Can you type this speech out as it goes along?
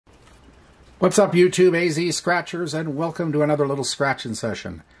What's up, YouTube AZ Scratchers, and welcome to another little scratching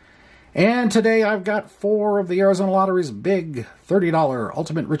session. And today I've got 4 of the Arizona Lottery's big $30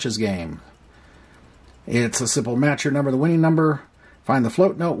 Ultimate Riches game. It's a simple match your number, the winning number, find the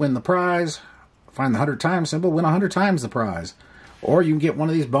float note, win the prize, find the 100 times symbol, win 100 times the prize. Or you can get one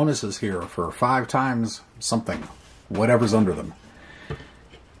of these bonuses here for 5 times something, whatever's under them.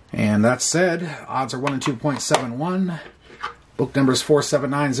 And that said, odds are 1 in 2.71. Book number is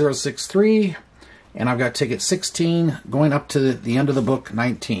 479063, and I've got ticket 16 going up to the end of the book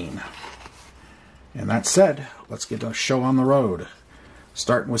 19. And that said, let's get a show on the road,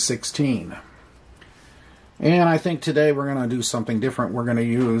 starting with 16. And I think today we're going to do something different. We're going to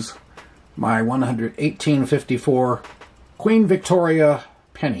use my 1854 Queen Victoria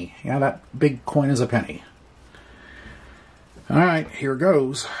penny. Yeah, that big coin is a penny. Alright, here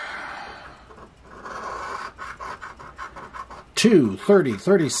goes. 2, 30,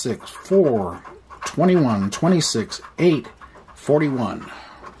 36, 4, 21, 26, 8, 41.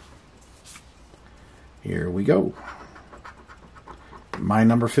 Here we go. My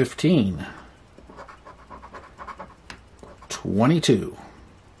number 15. 22.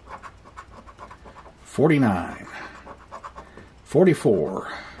 49.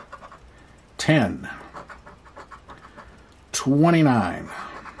 44. 10. 29.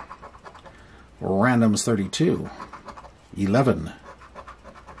 Random's 32. 11,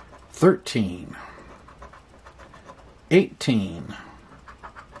 13, 18,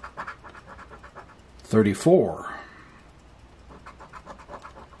 34,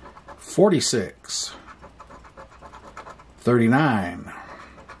 46, 39,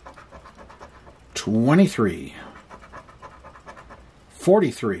 23,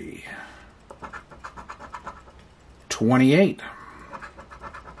 43, 28,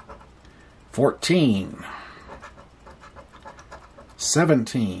 14,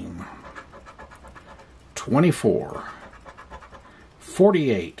 17, 24,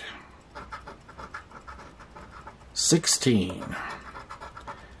 48, 16,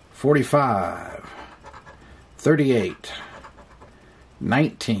 45, 38,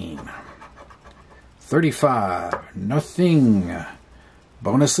 19, 35, nothing.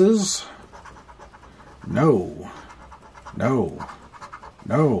 Bonuses? No, no,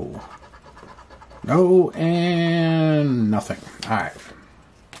 no. No, and nothing. Alright.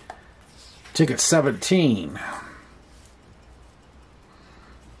 Ticket 17.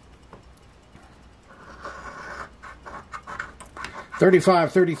 $35,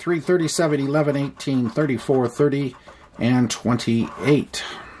 $33, $37, $11, $18, $34, $30, and $28.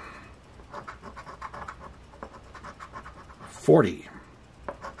 $40.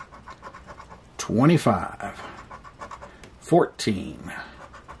 $25. $14.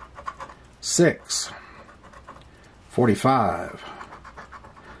 6, 45,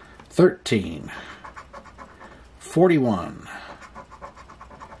 13, 41,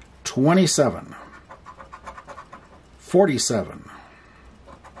 27, 47,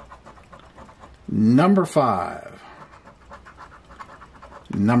 number 5,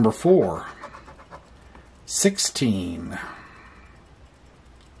 number 4, 16,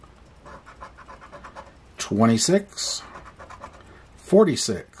 26,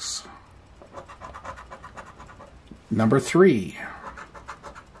 46, number 3,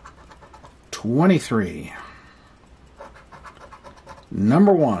 23,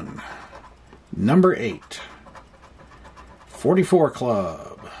 number 1, number 8, 44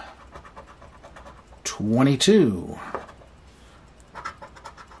 club, 22,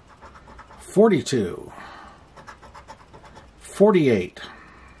 42, 48,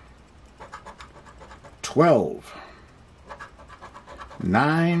 12,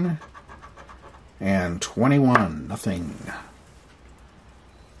 9, and 21, nothing.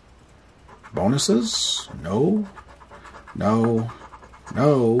 Bonuses? No, no,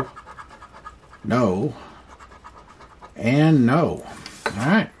 no, no, and no.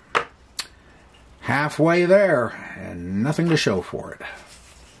 Alright. Halfway there, and nothing to show for it.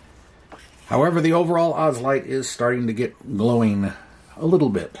 However, the overall odds light is starting to get glowing a little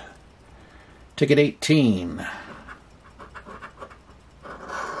bit. Ticket 18.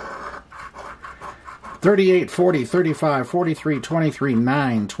 38, 40, 35, 43, 23,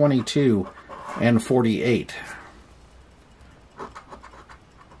 9, 22, and 48.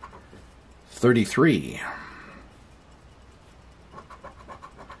 33.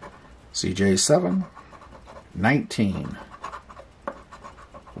 CJ 7, 19,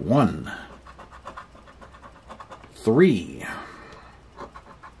 1, 3,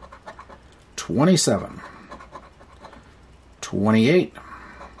 27, 28,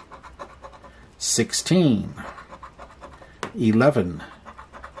 16, 11,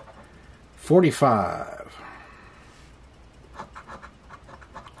 45,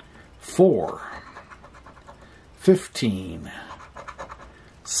 4, 15,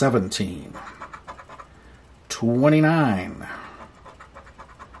 17, 29,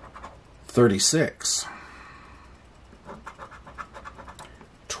 36,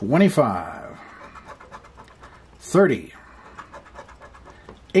 25, 30,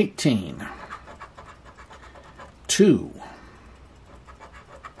 18, 2,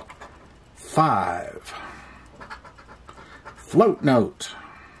 5, float note,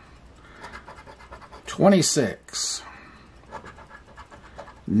 26,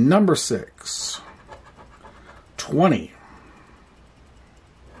 number 6, 20,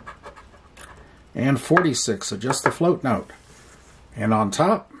 and 46, so just the float note. And on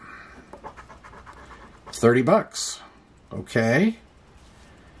top, 30 bucks. Okay.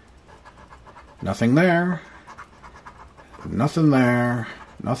 Nothing there. Nothing there.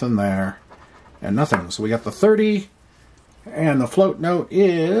 Nothing there. And nothing. So we got the 30, and the float note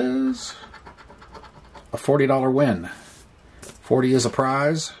is a $40 win. 40 is a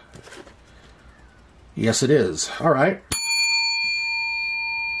prize. Yes, it is. All right.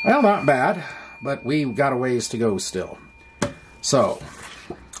 Well, not bad, but we've got a ways to go still. So,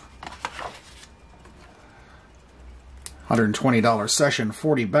 $120 session,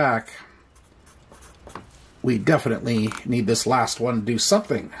 40 back. We definitely need this last one to do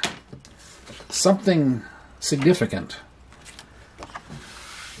something. Something significant.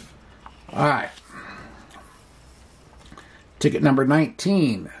 All right. Ticket number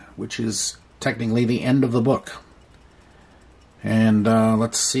 19, which is technically the end of the book. And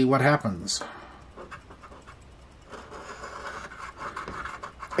let's see what happens.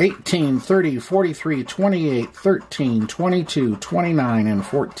 18, 30, 43, 28, 13, 22, 29, and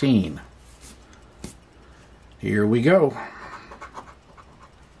 14. Here we go.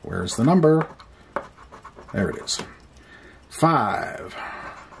 Where's the number? There it is. 5,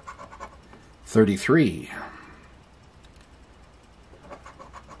 33,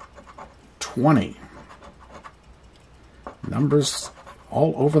 20. Numbers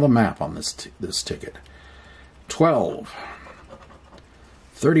all over the map on this ticket. 12,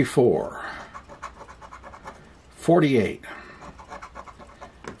 34, 48,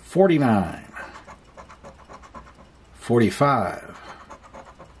 49, 45,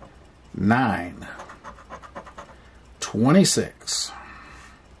 9, 26,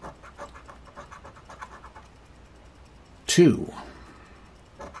 2,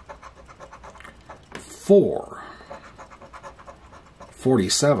 4,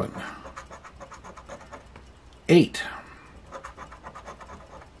 47, 8,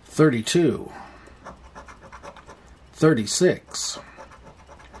 32, 36,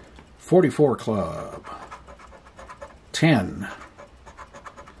 44 club, 10,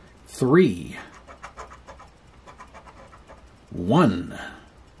 3, 1,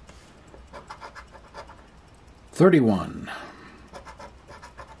 31,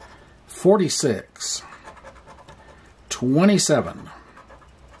 46, 27,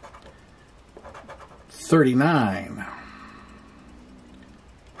 39,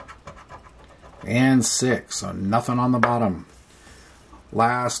 and 6. So nothing on the bottom.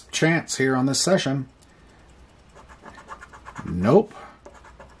 Last chance here on this session. Nope.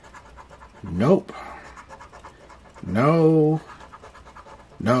 Nope. No.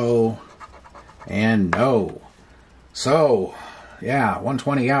 No. And no. So, yeah,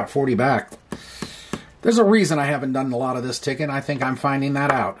 120 out, 40 back. There's a reason I haven't done a lot of this ticket. I think I'm finding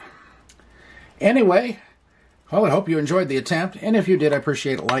that out. Anyway, well, I hope you enjoyed the attempt. And if you did, I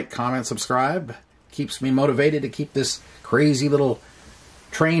appreciate a like, comment, subscribe. Keeps me motivated to keep this crazy little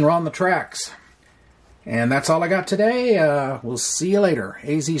train on the tracks. And that's all I got today. We'll see you later.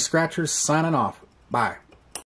 AZ Scratchers signing off. Bye.